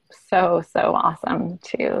 So awesome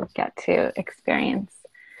to get to experience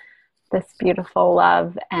this beautiful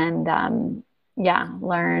love and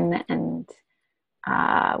learn and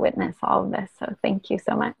witness all of this. So thank you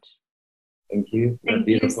so much. Thank you for a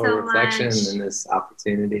beautiful reflection and this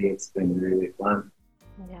opportunity. It's been really fun.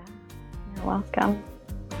 Yeah, you're welcome.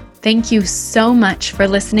 Thank you so much for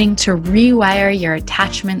listening to Rewire Your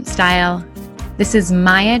Attachment Style. This is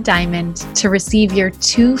Maya Diamond. To receive your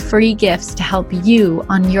 2 free gifts to help you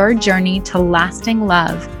on your journey to lasting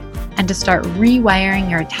love and to start rewiring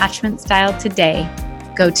your attachment style today,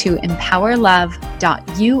 go to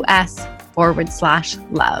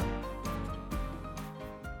empowerlove.us/love.